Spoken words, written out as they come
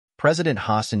President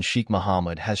Hassan Sheikh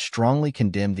Mohamud has strongly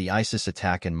condemned the ISIS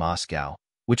attack in Moscow,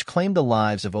 which claimed the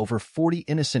lives of over 40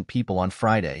 innocent people on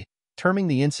Friday, terming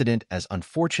the incident as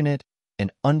unfortunate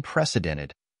and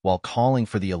unprecedented while calling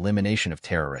for the elimination of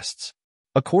terrorists.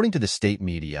 According to the state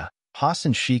media,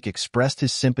 Hassan Sheikh expressed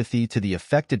his sympathy to the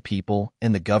affected people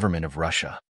and the government of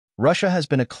Russia. Russia has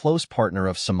been a close partner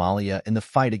of Somalia in the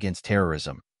fight against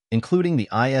terrorism, including the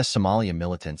IS Somalia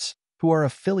militants, who are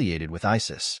affiliated with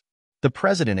ISIS. The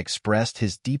president expressed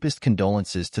his deepest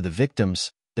condolences to the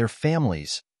victims, their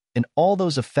families, and all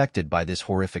those affected by this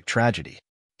horrific tragedy.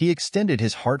 He extended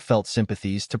his heartfelt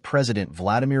sympathies to President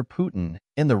Vladimir Putin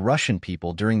and the Russian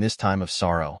people during this time of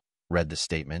sorrow, read the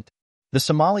statement. The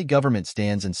Somali government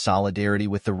stands in solidarity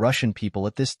with the Russian people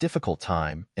at this difficult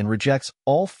time and rejects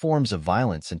all forms of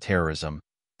violence and terrorism,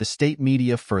 the state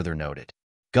media further noted.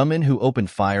 Gunmen who opened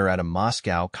fire at a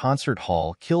Moscow concert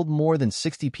hall killed more than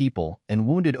 60 people and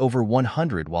wounded over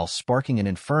 100 while sparking an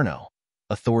inferno,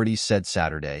 authorities said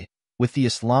Saturday, with the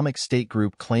Islamic State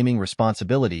group claiming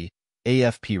responsibility,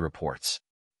 AFP reports.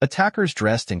 Attackers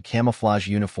dressed in camouflage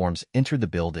uniforms entered the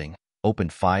building,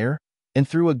 opened fire, and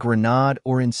threw a grenade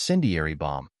or incendiary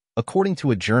bomb, according to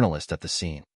a journalist at the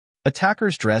scene.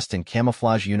 Attackers dressed in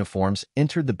camouflage uniforms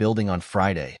entered the building on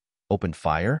Friday, opened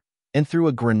fire, and threw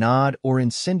a grenade or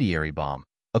incendiary bomb,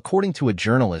 according to a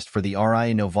journalist for the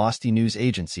RIA Novosti news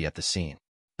agency at the scene.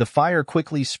 The fire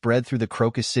quickly spread through the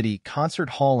Crocus City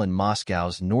concert hall in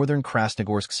Moscow's northern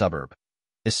Krasnogorsk suburb.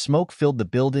 As smoke filled the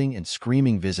building and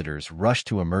screaming visitors rushed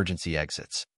to emergency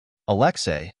exits.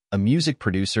 Alexei, a music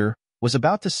producer, was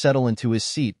about to settle into his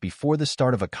seat before the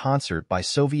start of a concert by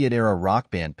Soviet-era rock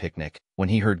band Picnic when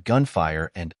he heard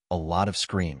gunfire and a lot of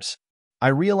screams. I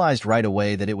realized right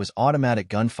away that it was automatic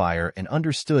gunfire and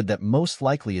understood that most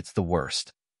likely it's the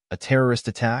worst. A terrorist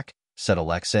attack, said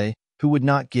Alexei, who would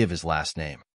not give his last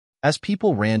name. As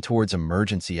people ran towards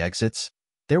emergency exits,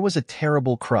 there was a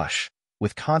terrible crush,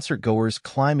 with concert-goers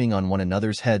climbing on one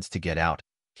another's heads to get out,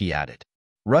 he added.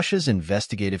 Russia's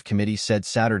investigative committee said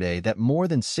Saturday that more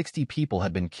than 60 people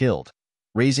had been killed,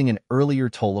 raising an earlier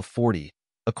toll of 40,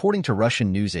 according to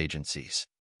Russian news agencies.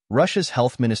 Russia's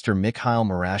health minister Mikhail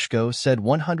Murashko said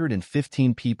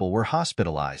 115 people were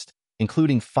hospitalized,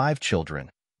 including 5 children,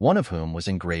 one of whom was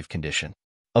in grave condition.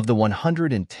 Of the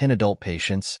 110 adult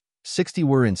patients, 60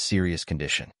 were in serious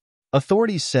condition.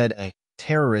 Authorities said a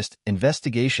terrorist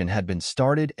investigation had been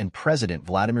started and President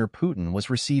Vladimir Putin was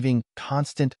receiving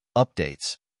constant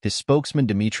updates, his spokesman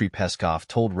Dmitry Peskov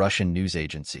told Russian news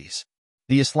agencies.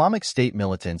 The Islamic State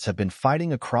militants have been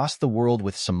fighting across the world,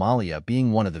 with Somalia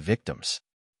being one of the victims.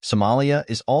 Somalia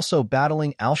is also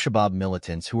battling al-Shabaab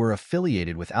militants who are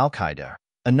affiliated with al-Qaeda,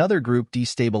 another group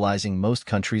destabilizing most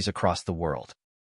countries across the world.